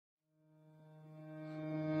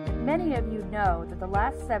Many of you know that the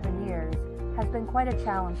last 7 years has been quite a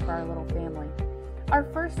challenge for our little family. Our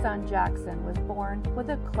first son, Jackson, was born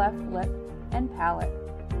with a cleft lip and palate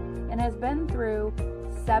and has been through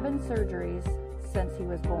 7 surgeries since he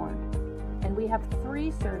was born, and we have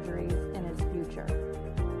 3 surgeries in his future.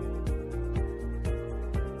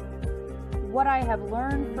 What I have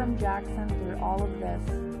learned from Jackson through all of this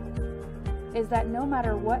is that no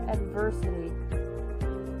matter what adversity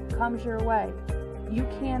comes your way, you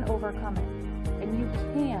can overcome it, and you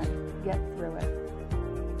can get through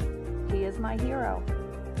it. He is my hero.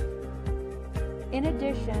 In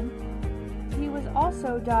addition, he was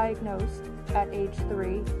also diagnosed at age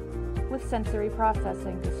 3 with sensory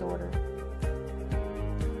processing disorder.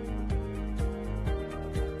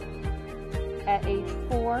 At age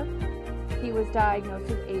 4, he was diagnosed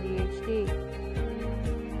with ADHD.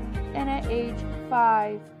 And at age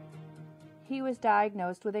 5, he was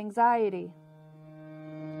diagnosed with anxiety.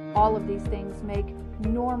 All of these things make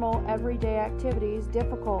normal everyday activities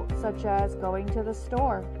difficult, such as going to the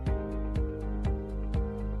store,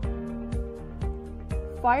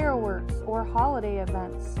 fireworks or holiday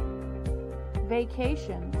events,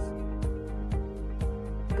 vacations,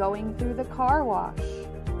 going through the car wash,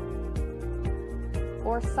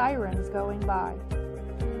 or sirens going by,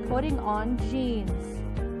 putting on jeans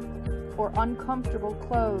or uncomfortable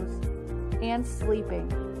clothes, and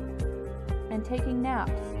sleeping, and taking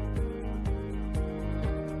naps.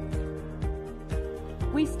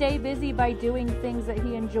 We stay busy by doing things that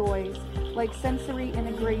he enjoys, like sensory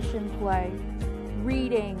integration play,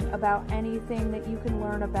 reading about anything that you can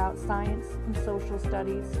learn about science and social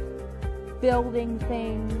studies, building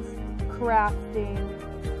things, crafting,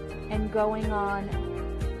 and going on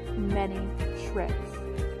many trips.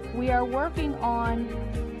 We are working on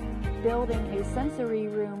building a sensory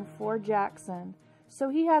room for Jackson so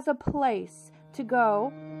he has a place to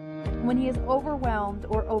go when he is overwhelmed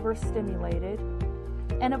or overstimulated,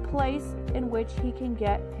 and a place in which he can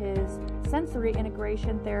get his sensory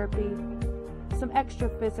integration therapy, some extra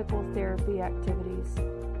physical therapy activities,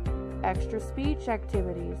 extra speech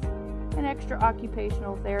activities, and extra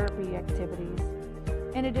occupational therapy activities,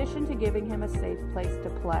 in addition to giving him a safe place to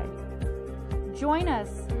play. Join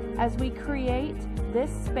us as we create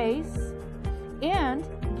this space and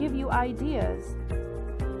give you ideas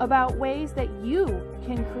about ways that you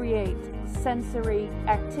can create sensory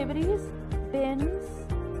activities, bins,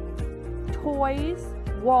 toys,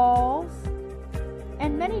 walls,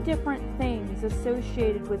 and many different things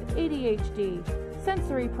associated with ADHD,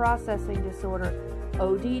 sensory processing disorder,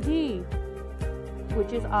 ODD,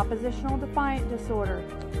 which is oppositional defiant disorder,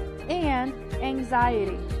 and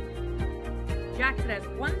anxiety. Jackson has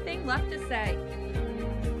one thing left to say.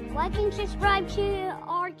 Like and subscribe to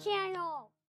our channel.